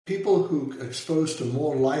People who are exposed to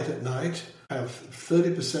more light at night have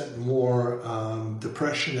 30% more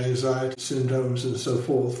depression, anxiety symptoms, and so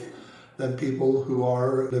forth than people who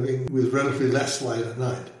are living with relatively less light at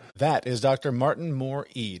night. That is Dr. Martin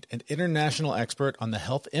Moore-Ede, an international expert on the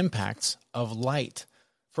health impacts of light.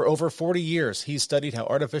 For over 40 years, he's studied how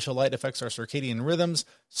artificial light affects our circadian rhythms,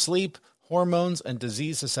 sleep, hormones, and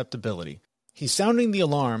disease susceptibility. He's sounding the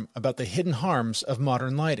alarm about the hidden harms of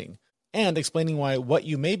modern lighting and explaining why what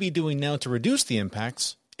you may be doing now to reduce the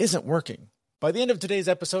impacts isn't working. By the end of today's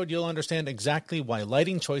episode, you'll understand exactly why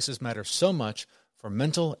lighting choices matter so much for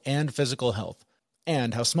mental and physical health,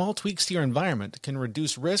 and how small tweaks to your environment can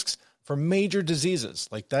reduce risks for major diseases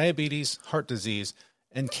like diabetes, heart disease,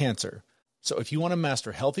 and cancer. So if you want to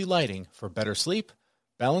master healthy lighting for better sleep,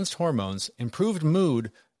 balanced hormones, improved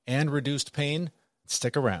mood, and reduced pain,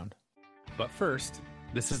 stick around. But first,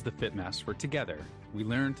 this is the Fit Mess, where together we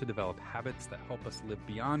learn to develop habits that help us live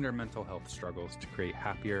beyond our mental health struggles to create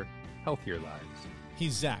happier, healthier lives.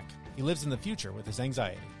 He's Zach. He lives in the future with his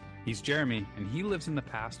anxiety. He's Jeremy, and he lives in the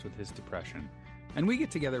past with his depression. And we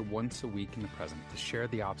get together once a week in the present to share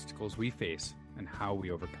the obstacles we face and how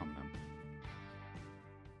we overcome them.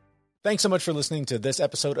 Thanks so much for listening to this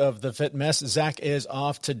episode of The Fit Mess. Zach is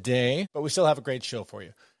off today, but we still have a great show for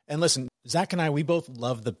you. And listen, Zach and I, we both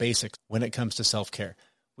love the basics when it comes to self-care.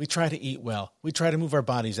 We try to eat well. We try to move our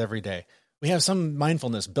bodies every day. We have some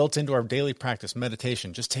mindfulness built into our daily practice,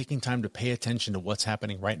 meditation, just taking time to pay attention to what's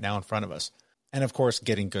happening right now in front of us. And of course,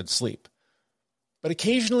 getting good sleep. But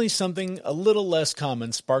occasionally something a little less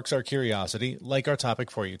common sparks our curiosity, like our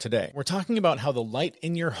topic for you today. We're talking about how the light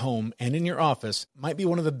in your home and in your office might be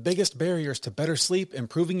one of the biggest barriers to better sleep,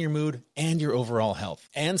 improving your mood, and your overall health.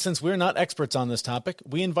 And since we're not experts on this topic,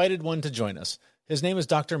 we invited one to join us. His name is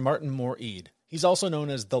Dr. Martin Moore-Ede. He's also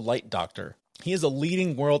known as the Light Doctor. He is a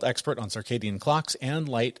leading world expert on circadian clocks and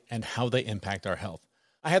light and how they impact our health.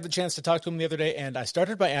 I had the chance to talk to him the other day, and I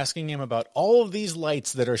started by asking him about all of these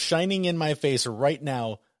lights that are shining in my face right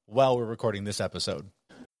now while we're recording this episode.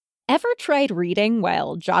 Ever tried reading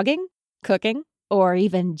while jogging, cooking, or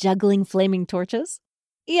even juggling flaming torches?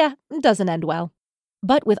 Yeah, it doesn't end well.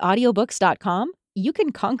 But with audiobooks.com, you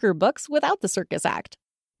can conquer books without the circus act.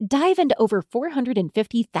 Dive into over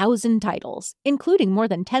 450,000 titles, including more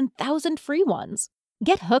than 10,000 free ones.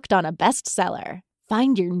 Get hooked on a bestseller,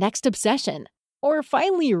 find your next obsession, or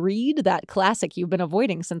finally read that classic you've been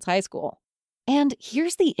avoiding since high school. And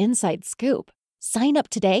here's the inside scoop. Sign up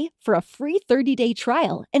today for a free 30-day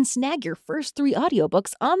trial and snag your first 3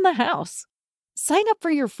 audiobooks on the house. Sign up for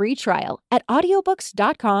your free trial at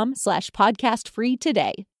audiobooks.com/podcastfree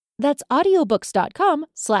today. That's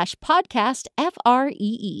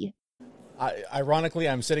audiobooks.com/podcastfree. Ironically,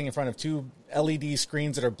 I'm sitting in front of 2 LED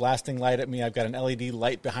screens that are blasting light at me. I've got an LED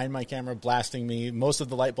light behind my camera blasting me. Most of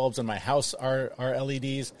the light bulbs in my house are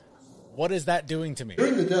LEDs. What is that doing to me?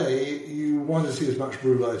 During the day, you want to see as much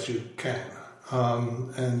blue light as you can.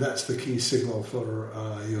 And that's the key signal for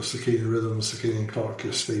your circadian rhythm, circadian clock,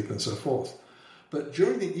 your sleep, and so forth. But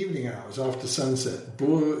during the evening hours after sunset,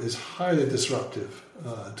 blue is highly disruptive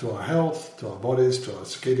to our health, to our bodies, to our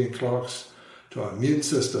circadian clocks, to our immune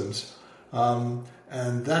systems.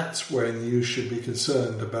 And that's when you should be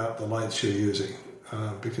concerned about the lights you're using,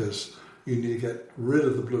 because you need to get rid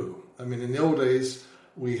of the blue. I mean, in the old days,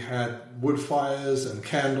 we had wood fires and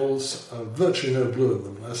candles, virtually no blue in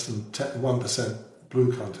them, less than 1%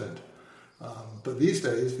 blue content. But these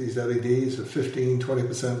days, these LEDs are 15,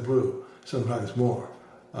 20% blue, sometimes more.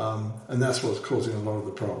 And that's what's causing a lot of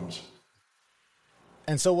the problems.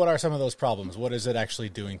 And so what are some of those problems? What is it actually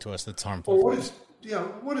doing to us that's harmful? Well, what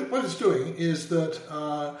it's doing is that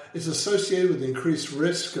it's associated with increased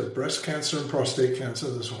risk of breast cancer and prostate cancer.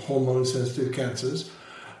 Those are hormone-sensitive cancers.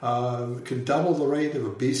 It can double the rate of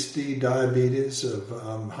obesity, diabetes, of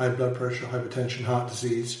high blood pressure, hypertension, heart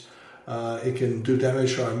disease. It can do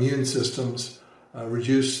damage to our immune systems,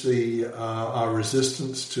 reduce our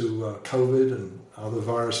resistance to COVID and other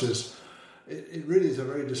viruses. It really is a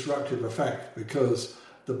very disruptive effect because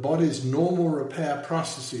the body's normal repair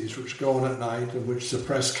processes, which go on at night and which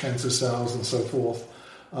suppress cancer cells and so forth,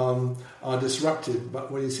 are disrupted.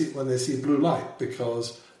 But when they see blue light,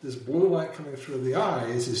 because this blue light coming through the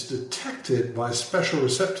eyes is detected by special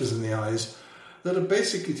receptors in the eyes that are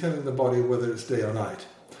basically telling the body whether it's day or night.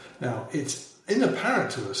 Now, it's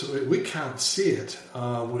inapparent to us. We can't see it.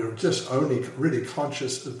 We're just only really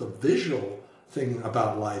conscious of the visual thing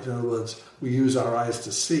about light. In other words, we use our eyes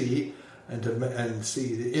to see and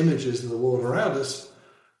see the images of the world around us.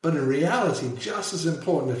 But in reality, just as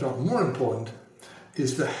important, if not more important,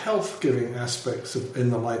 is the health-giving aspects in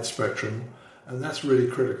the light spectrum, and that's really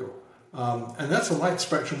critical. And that's a light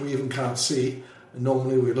spectrum we even can't see. And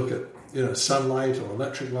normally we look at sunlight or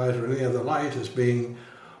electric light or any other light as being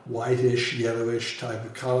whitish, yellowish type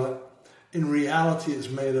of color. In reality, it's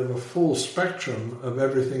made of a full spectrum of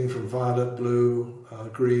everything from violet, blue,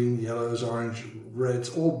 green, yellows, orange, reds,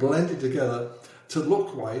 all blended together to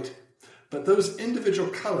look white. But those individual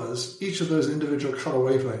colors, each of those individual color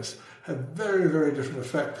wavelengths, have very, very different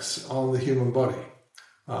effects on the human body.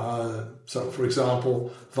 So, for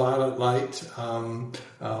example, violet light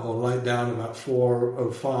or light down about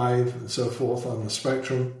 405 and so forth on the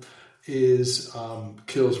spectrum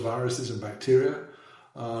kills viruses and bacteria.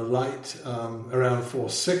 Light around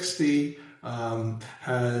 460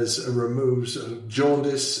 removes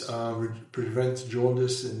jaundice, prevents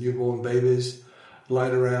jaundice in newborn babies.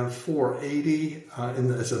 Light around 480,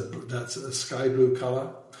 that's a sky blue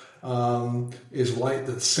color, is light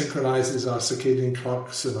that synchronizes our circadian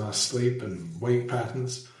clocks and our sleep and wake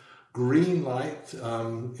patterns. Green light,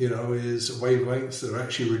 is wavelengths that are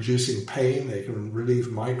actually reducing pain. They can relieve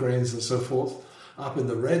migraines and so forth. Up in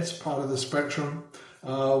the reds part of the spectrum,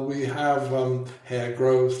 we have hair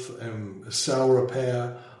growth and cell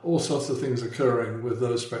repair, all sorts of things occurring with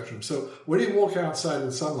those spectrums. So when you walk outside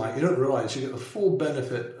in sunlight, you don't realize you get the full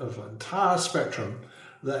benefit of an entire spectrum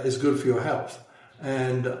that is good for your health.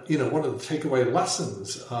 And, one of the takeaway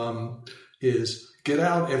lessons is get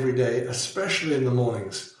out every day, especially in the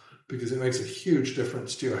mornings, because it makes a huge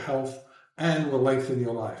difference to your health and will lengthen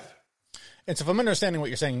your life. And so if I'm understanding what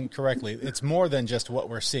you're saying correctly, it's more than just what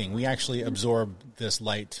we're seeing. We actually absorb this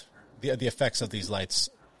light, the effects of these lights,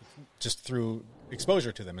 just through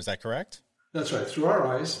exposure to them. Is that correct? That's right, through our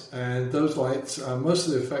eyes. And those lights, most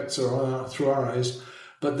of the effects are through our eyes,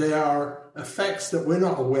 but they are effects that we're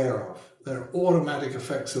not aware of. They're automatic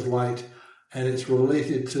effects of light, and it's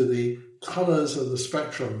related to the colors of the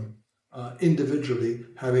spectrum individually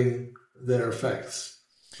having their effects.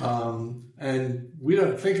 And we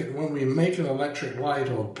don't think it when we make an electric light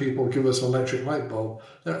or people give us an electric light bulb,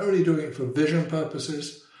 they're only doing it for vision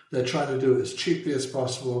purposes. They're trying to do it as cheaply as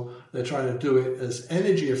possible. They're trying to do it as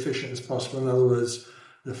energy efficient as possible. In other words,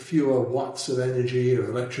 the fewer watts of energy or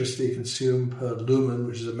electricity consumed per lumen,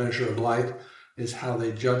 which is a measure of light, is how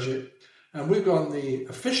they judge it. And we've gone the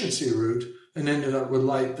efficiency route and ended up with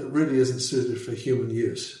light that really isn't suited for human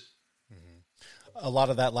use. A lot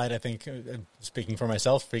of that light, I think, speaking for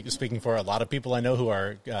myself, speaking for a lot of people I know who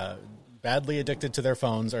are badly addicted to their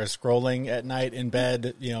phones, are scrolling at night in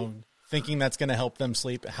bed, thinking that's going to help them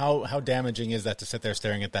sleep. How damaging is that to sit there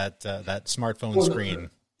staring at that smartphone screen?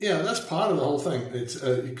 That's part of the whole thing. It's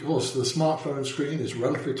of course the smartphone screen is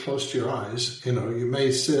relatively close to your eyes. You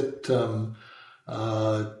may sit 20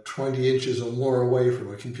 inches or more away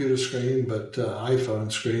from a computer screen, but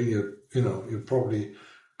iPhone screen, you're probably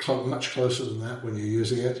much closer than that when you're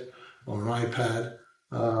using it, or an iPad,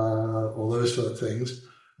 or those sort of things.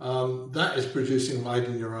 That is producing light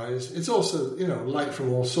in your eyes. It's also, light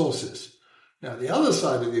from all sources. Now, the other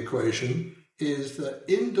side of the equation is that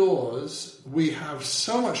indoors we have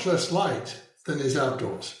so much less light than is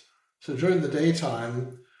outdoors. So during the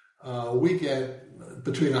daytime, we get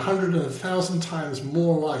between 100 and 1,000 times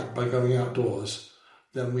more light by going outdoors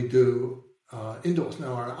than we do indoors.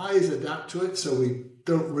 Now, our eyes adapt to it, so we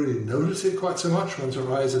don't really notice it quite so much once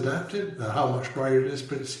our eyes adapted, how much brighter it is,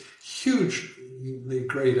 but it's hugely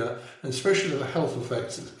greater, and especially the health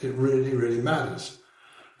effects, it really, really matters.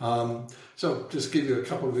 So just give you a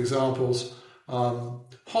couple of examples.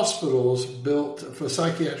 Hospitals built for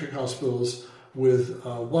psychiatric hospitals with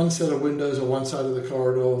one set of windows on one side of the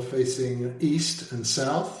corridor facing east and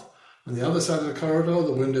south. On the other side of the corridor,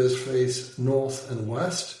 the windows face north and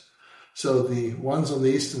west. So the ones on the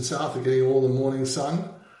east and south are getting all the morning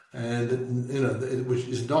sun, and which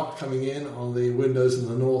is not coming in on the windows in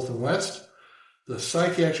the north and west. The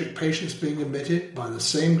psychiatric patients being admitted by the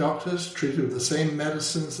same doctors, treated with the same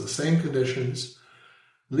medicines, the same conditions,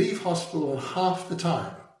 leave hospital in half the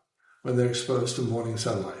time when they're exposed to morning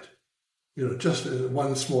sunlight. Just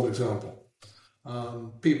one small example.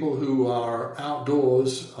 People who are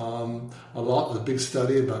outdoors a lot, the big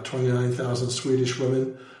study, about 29,000 Swedish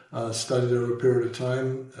women studied over a period of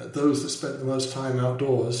time. Those that spent the most time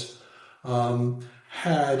outdoors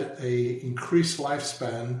had an increased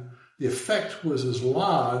lifespan. The effect was as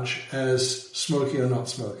large as smoking or not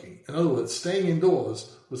smoking. In other words, staying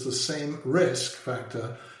indoors was the same risk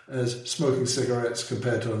factor as smoking cigarettes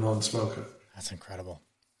compared to a non-smoker. That's incredible.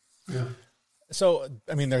 Yeah. So,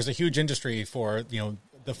 there's a huge industry for,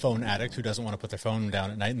 the phone addict who doesn't want to put their phone down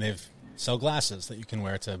at night, and they've sell glasses that you can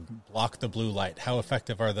wear to block the blue light. How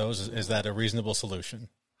effective are those? Is that a reasonable solution?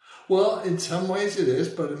 Well, in some ways it is,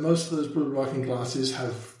 but most of those blue blocking glasses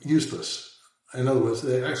have useless. In other words,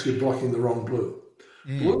 they're actually blocking the wrong blue.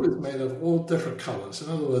 Blue is made of all different colors. In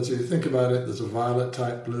other words, if you think about it, there's a violet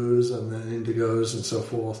type blues and then indigos and so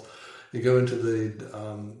forth. You go into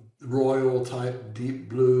the royal type deep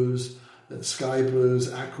blues, and sky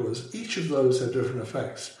blues, aquas. Each of those have different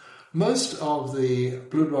effects. Most of the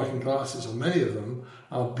blue blocking glasses, or many of them,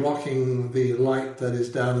 are blocking the light that is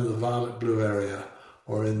down in the violet blue area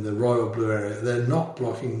or in the royal blue area. They're not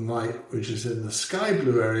blocking light which is in the sky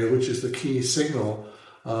blue area, which is the key signal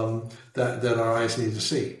that our eyes need to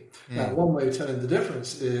see. Now, one way of telling the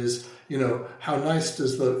difference is, how nice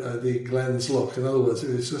does the lens look? In other words,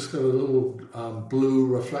 if it's just got a little blue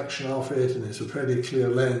reflection off it and it's a fairly clear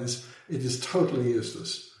lens, it is totally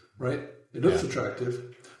useless, right? It looks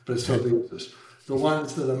attractive, but it's totally useless. The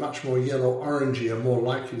ones that are much more yellow-orangey are more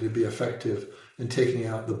likely to be effective in taking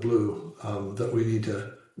out the blue that we need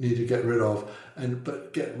to get rid of.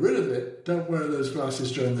 But get rid of it, don't wear those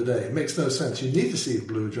glasses during the day. It makes no sense. You need to see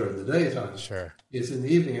blue during the daytime. Sure. It's in the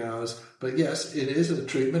evening hours. But yes, it is a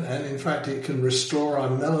treatment, and in fact it can restore our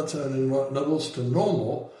melatonin levels to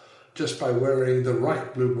normal just by wearing the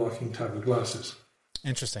right blue blocking type of glasses.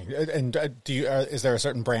 Interesting. And is there a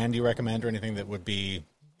certain brand you recommend or anything that would be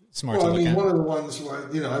smart to look at? One of the ones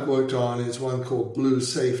I've worked on is one called Blue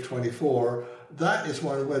Safe 24. That is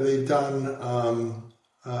one where they've done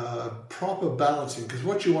proper balancing, because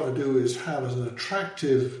what you want to do is have as an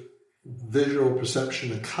attractive visual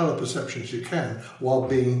perception and color perception as you can while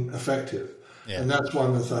being effective. Yeah. And that's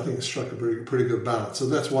one that I think struck a pretty good balance. So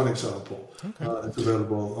that's one example. Okay. It's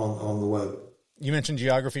available on the web. You mentioned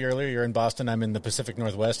geography earlier. You're in Boston. I'm in the Pacific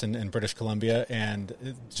Northwest in British Columbia. And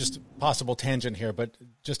just possible tangent here, but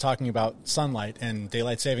just talking about sunlight and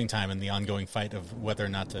daylight saving time and the ongoing fight of whether or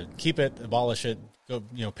not to keep it, abolish it, go,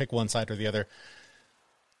 pick one side or the other.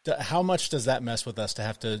 How much does that mess with us to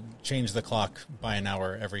have to change the clock by an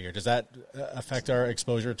hour every year? Does that affect our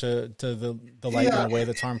exposure to the light in a way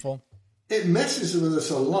that's harmful? It messes with us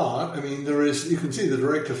a lot. I mean, you can see the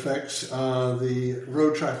direct effects. The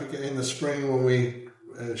road traffic in the spring when we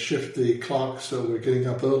shift the clock so we're getting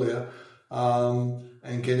up earlier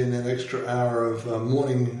and getting an extra hour of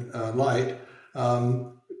morning light,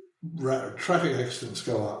 traffic accidents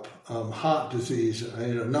go up, heart disease,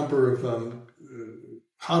 a number of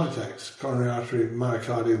heart attacks, coronary artery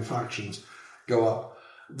myocardial infarctions go up,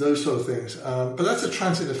 those sort of things. But that's a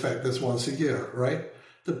transient effect that's once a year, right?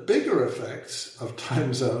 The bigger effects of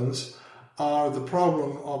time zones are the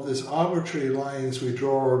problem of these arbitrary lines we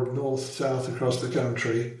draw north-south across the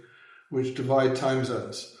country, which divide time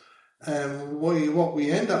zones. And what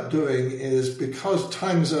we end up doing is, because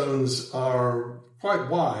time zones are quite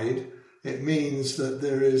wide, it means that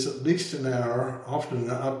there is at least an hour, often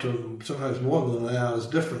up to sometimes more than an hour's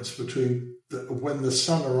difference between when the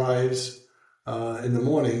sun arrives in the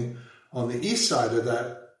morning on the east side of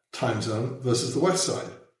that time zone versus the west side.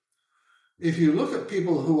 If you look at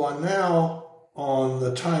people who are now on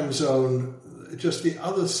the time zone just the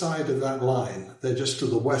other side of that line, they're just to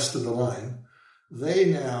the west of the line,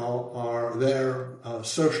 they now are their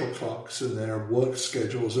social clocks and their work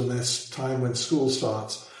schedules and their time when school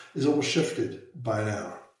starts is all shifted by an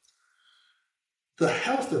hour. The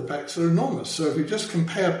health effects are enormous. So if you just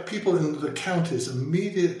compare people in the counties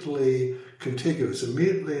immediately contiguous,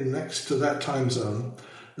 immediately next to that time zone,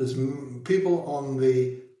 there's people on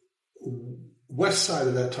the west side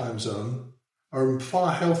of that time zone are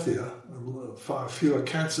far healthier, far fewer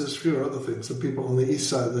cancers, fewer other things than people on the east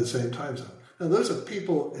side of the same time zone. Now, those are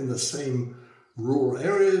people in the same rural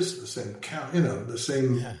areas, the same the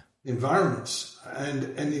same environments,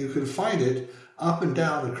 and you can find it up and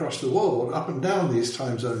down across the world, up and down these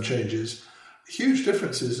time zone changes, huge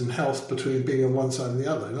differences in health between being on one side and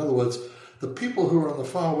the other. In other words, the people who are on the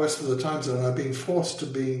far west of the time zone are being forced to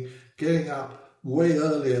be getting up way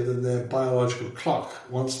earlier than their biological clock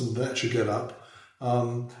wants them to actually get up.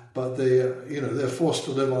 But they're forced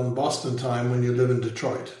to live on Boston time when you live in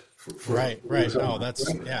Detroit. Right. Oh,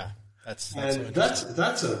 that's right? Yeah. That's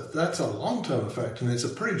a long-term effect, and it's a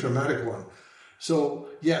pretty dramatic one. So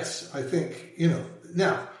yes, I think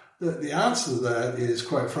now the answer to that is,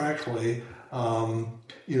 quite frankly,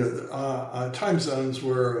 our time zones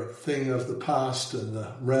were a thing of the past, and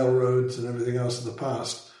the railroads and everything else of the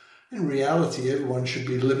past. In reality, everyone should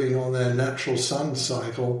be living on their natural sun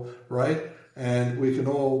cycle, right? And we can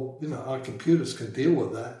all, our computers can deal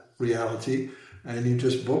with that reality. And you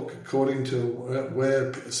just book according to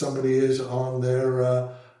where somebody is on their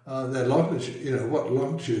longitude, what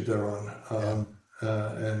longitude they're on,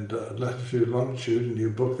 and latitude, longitude, and you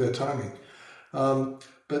book their timing. But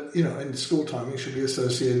But, and school timing should be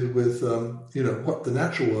associated with, what the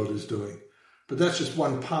natural world is doing. But that's just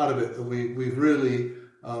one part of it that we've really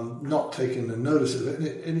not taken a notice of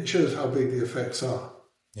it. And it shows how big the effects are.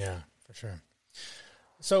 Yeah, for sure.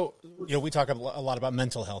 So, we talk a lot about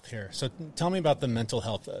mental health here. So tell me about the mental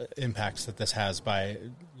health impacts that this has by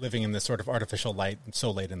living in this sort of artificial light so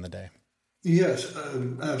late in the day. Yes,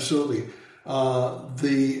 absolutely.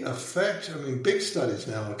 The effect, big studies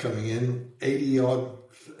now are coming in,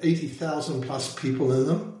 80,000 plus people in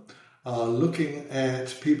them, looking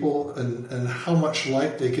at people and how much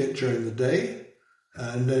light they get during the day,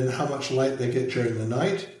 and then how much light they get during the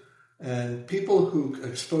night. And people who are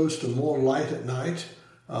exposed to more light at night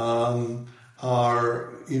have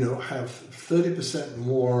 30%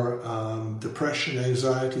 more depression,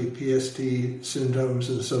 anxiety, PST syndromes,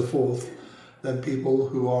 and so forth than people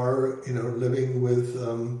who are, living with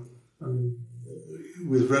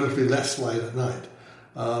relatively less light at night.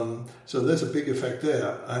 So there's a big effect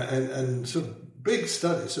there, and so big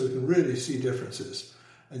studies, so we can really see differences.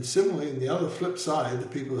 And similarly, in the other flip side, the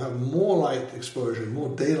people who have more light exposure,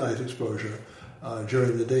 more daylight exposure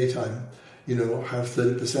during the daytime, have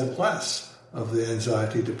 30% less of the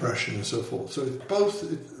anxiety, depression, and so forth. So both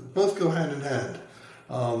go hand in hand.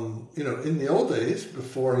 In the old days,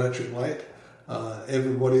 before electric light,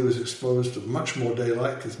 everybody was exposed to much more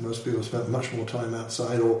daylight because most people spent much more time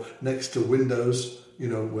outside or next to windows,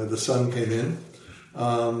 where the sun came in.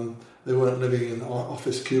 They weren't living in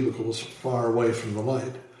office cubicles far away from the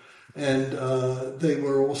light. And they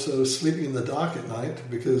were also sleeping in the dark at night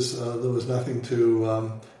because there was nothing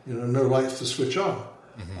to, no lights to switch on.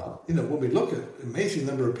 Mm-hmm. When we look at an amazing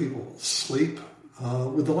number of people sleep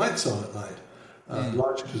with the lights on at night,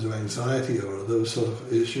 largely because of anxiety or those sort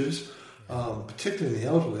of issues. Particularly in the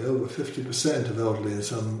elderly, over 50% of elderly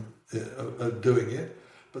are doing it.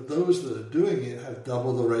 But those that are doing it have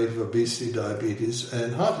double the rate of obesity, diabetes,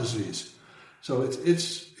 and heart disease. So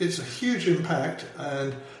it's a huge impact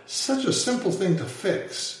and such a simple thing to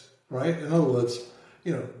fix, right? In other words,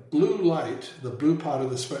 blue light, the blue part of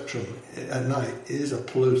the spectrum at night is a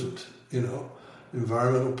pollutant,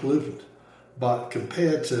 environmental pollutant. But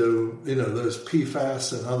compared to, those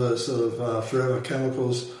PFAS and other sort of forever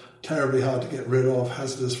chemicals, terribly hard to get rid of,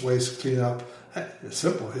 hazardous waste cleanup, it's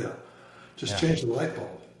simple here. Just change the light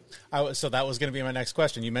bulb. So that was going to be my next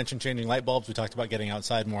question. You mentioned changing light bulbs. We talked about getting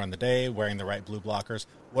outside more in the day, wearing the right blue blockers.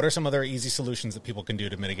 What are some other easy solutions that people can do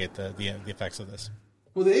to mitigate the effects of this?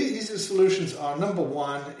 Well, the easiest solutions are, number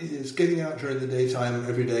one, is getting out during the daytime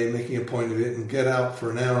every day, making a point of it, and get out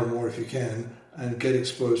for an hour or more if you can, and get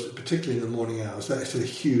exposed, particularly in the morning hours. That's a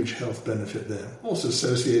huge health benefit there. Also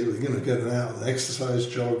associated with, getting out and exercise,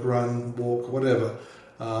 jog, run, walk, whatever,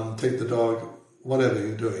 take the dog, whatever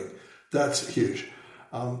you're doing. That's huge.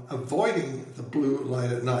 Avoiding the blue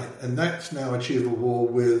light at night, and that's now achievable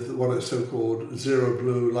with what are so-called zero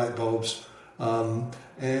blue light bulbs.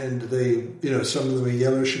 And they, some of them are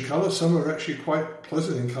yellowish in color, some are actually quite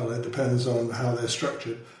pleasant in color. It depends on how they're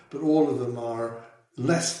structured, but all of them are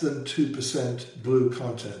less than 2% blue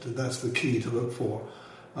content, and that's the key to look for.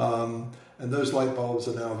 And those light bulbs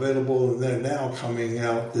are now available, and they're now coming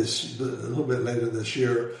out a little bit later this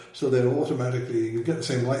year, so they're automatically, you get the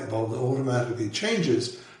same light bulb that automatically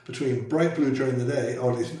changes between bright blue during the day,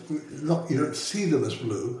 or at least you don't see them as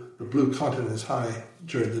blue. The blue content is high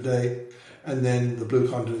during the day, and then the blue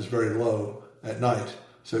content is very low at night.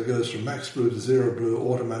 So it goes from max blue to zero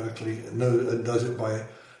blue automatically, and does it by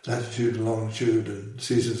latitude and longitude and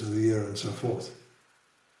seasons of the year and so forth.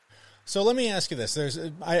 So let me ask you this.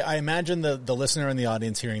 I imagine the listener in the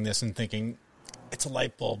audience hearing this and thinking, it's a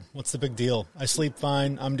light bulb. What's the big deal? I sleep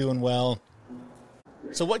fine. I'm doing well.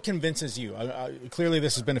 So what convinces you? Clearly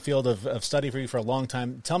this has been a field of study for you for a long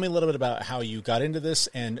time. Tell me a little bit about how you got into this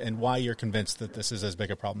and why you're convinced that this is as big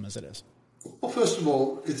a problem as it is. Well, first of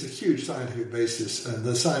all, it's a huge scientific basis, and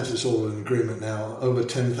the scientists are all in agreement now. Over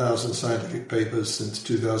 10,000 scientific papers since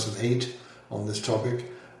 2008 on this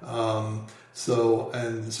topic. So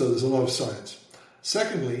there's a lot of science.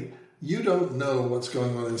 Secondly, you don't know what's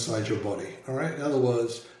going on inside your body, all right? In other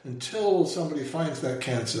words, until somebody finds that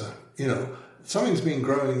cancer, something's been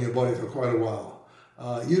growing in your body for quite a while.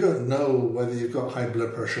 You don't know whether you've got high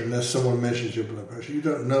blood pressure unless someone measures your blood pressure. You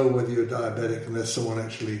don't know whether you're diabetic unless someone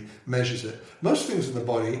actually measures it. Most things in the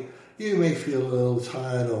body, you may feel a little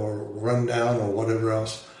tired or run down or whatever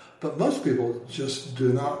else, but most people just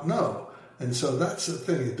do not know. And so that's the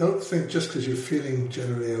thing. Don't think just because you're feeling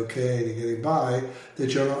generally okay and you're getting by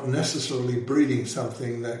that you're not necessarily breeding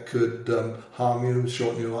something that could harm you,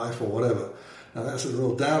 shorten your life or whatever. Now that's a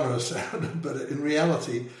little downer sound, but in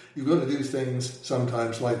reality, you've got to do things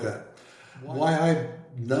sometimes like that. Why I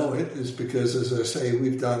know it is because, as I say,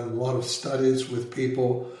 we've done a lot of studies with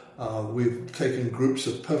people. We've taken groups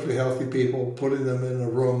of perfectly healthy people, putting them in a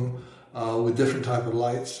room with different type of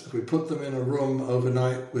lights. If we put them in a room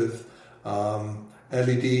overnight with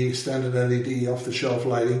LED, standard LED, off-the-shelf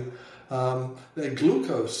lighting, their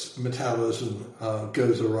glucose metabolism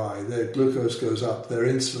goes awry. Their glucose goes up. Their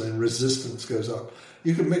insulin resistance goes up.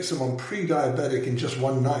 You can make someone pre-diabetic in just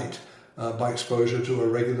one night by exposure to a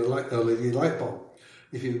regular LED light bulb.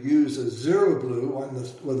 If you use a zero blue, one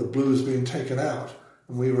where the blue is being taken out,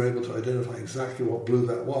 and we were able to identify exactly what blue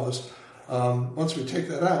that was, once we take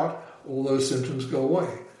that out, all those symptoms go away.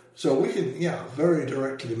 So we can, very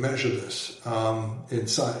directly measure this in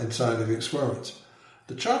scientific experiments.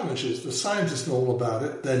 The challenge is the scientists know all about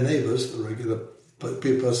it. Their neighbors, the regular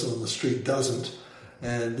person on the street, doesn't.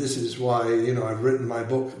 And this is why, I've written my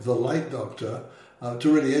book, The Light Doctor,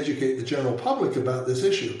 to really educate the general public about this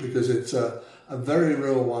issue, because it's a very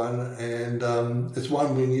real one, and it's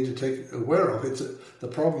one we need to take aware of. The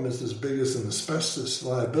problem is as big as an asbestos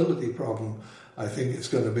liability problem, I think it's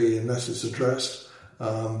going to be, unless it's addressed.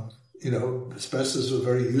 Asbestos is a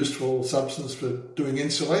very useful substance for doing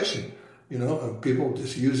insulation, and people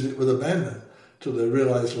just use it with abandon till they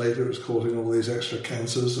realize later it's causing all these extra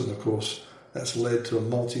cancers, and of course that's led to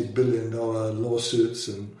multi-billion-dollar lawsuits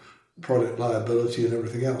and product liability and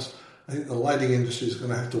everything else. I think the lighting industry is going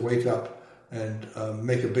to have to wake up and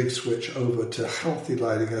make a big switch over to healthy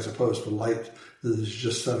lighting as opposed to light that is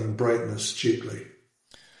just selling brightness cheaply.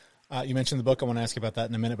 You mentioned the book. I want to ask you about that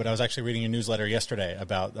in a minute, but I was actually reading your newsletter yesterday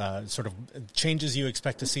about sort of changes you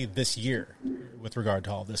expect to see this year with regard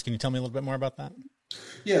to all this. Can you tell me a little bit more about that?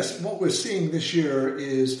 Yes, what we're seeing this year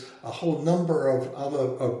is a whole number of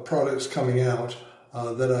other products coming out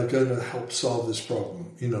that are going to help solve this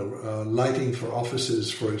problem. Lighting for offices,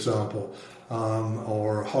 for example,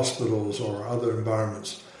 or hospitals or other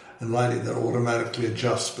environments, and lighting that automatically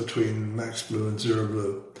adjusts between max blue and zero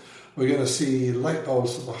blue. We're going to see light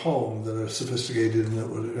bulbs for the home that are sophisticated and that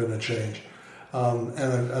are going to change. And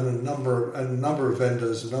a number of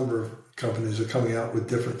vendors, a number of companies are coming out with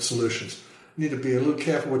different solutions. You need to be a little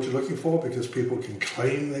careful what you're looking for, because people can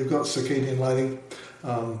claim they've got circadian lighting.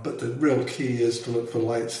 But the real key is to look for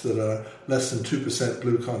lights that are less than 2%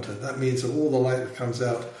 blue content. That means that all the light that comes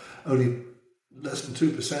out, only less than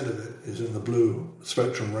 2% of it is in the blue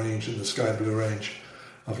spectrum range, in the sky blue range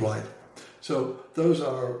of light. So those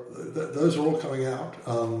are all coming out,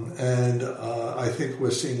 and I think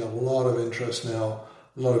we're seeing a lot of interest now.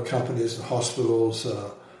 A lot of companies and hospitals,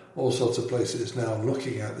 all sorts of places now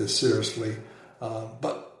looking at this seriously.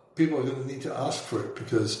 But people are going to need to ask for it,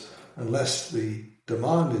 because unless the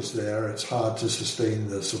demand is there, it's hard to sustain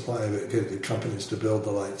the supply of it, get the companies to build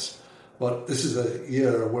the lights. But this is a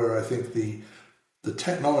year where I think the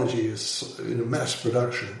technology is in mass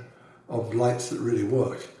production of lights that really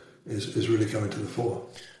work is really coming to the fore.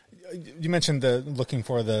 You mentioned looking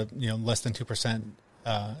for the less than 2%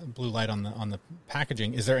 blue light on the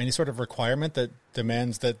packaging. Is there any sort of requirement that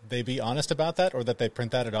demands that they be honest about that, or that they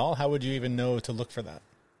print that at all? How would you even know to look for that?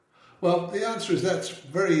 Well, the answer is that's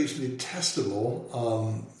very easily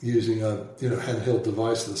testable using a handheld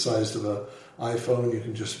device the size of an iPhone. You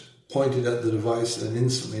can just point it at the device and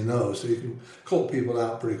instantly know. So you can call people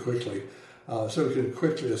out pretty quickly. So you can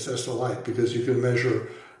quickly assess the light, because you can measure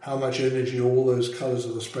how much energy all those colors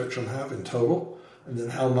of the spectrum have in total, and then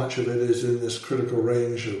how much of it is in this critical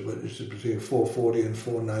range of between 440 and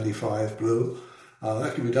 495 blue.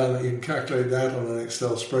 That can be done. You can calculate that on an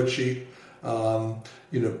Excel spreadsheet.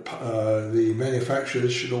 The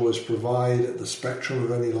manufacturers should always provide the spectrum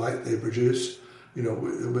of any light they produce,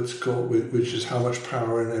 which is how much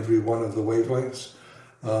power in every one of the wavelengths.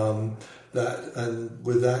 And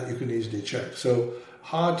with that, you can easily check. So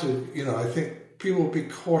hard to, I think people will be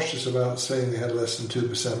cautious about saying they had less than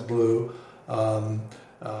 2% blue.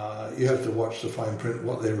 You have to watch the fine print,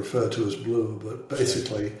 what they refer to as blue, but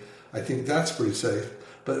basically, I think that's pretty safe.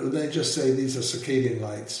 But when they just say these are circadian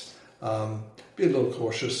lights, be a little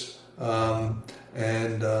cautious, because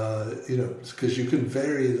you can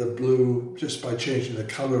vary the blue just by changing the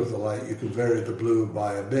color of the light. You can vary the blue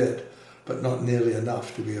by a bit, but not nearly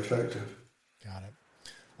enough to be effective. Got it.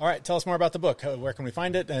 All right, tell us more about the book. Where can we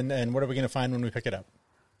find it, and what are we going to find when we pick it up?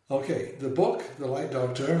 Okay, the book, The Light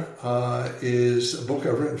Doctor, is a book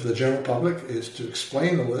I've written for the general public. It's to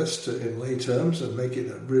explain all this in lay terms and make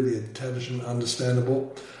it really intelligent,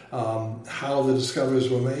 understandable, how the discoveries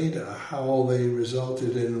were made, how they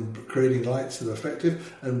resulted in creating lights that are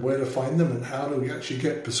effective, and where to find them, and how to actually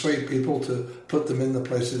persuade people to put them in the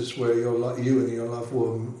places where you and your loved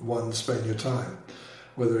ones spend your time.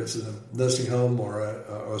 whether it's in a nursing home or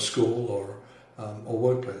a school or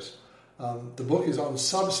workplace. The book is on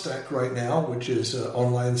Substack right now, which is an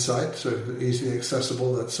online site, so easily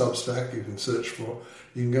accessible. That's Substack. You can search for.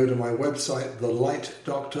 You can go to my website,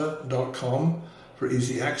 thelightdoctor.com, for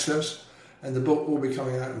easy access. And the book will be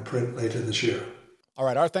coming out in print later this year. All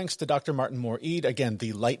right, our thanks to Dr. Martin Moore-Ede, again,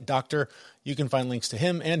 the Light Doctor. You can find links to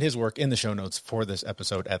him and his work in the show notes for this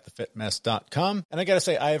episode at thefitmess.com. And I got to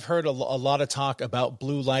say, I've heard a lot of talk about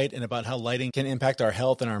blue light and about how lighting can impact our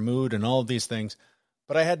health and our mood and all of these things.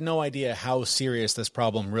 But I had no idea how serious this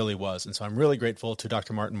problem really was. And so I'm really grateful to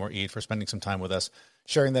Dr. Martin Moore-Ede for spending some time with us,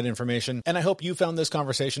 sharing that information. And I hope you found this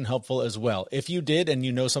conversation helpful as well. If you did and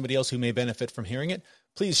you know somebody else who may benefit from hearing it,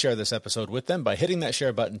 please share this episode with them by hitting that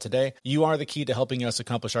share button today. You are the key to helping us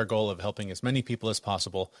accomplish our goal of helping as many people as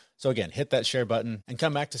possible. So again, hit that share button and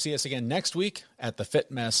come back to see us again next week at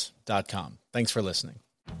thefitmess.com. Thanks for listening.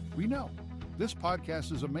 We know this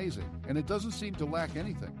podcast is amazing and it doesn't seem to lack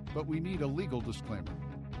anything, but we need a legal disclaimer.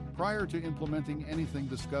 Prior to implementing anything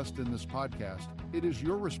discussed in this podcast, it is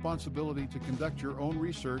your responsibility to conduct your own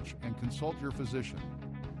research and consult your physician.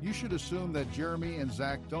 You should assume that Jeremy and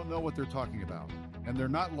Zach don't know what they're talking about, and they're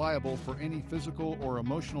not liable for any physical or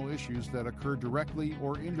emotional issues that occur directly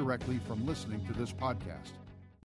or indirectly from listening to this podcast.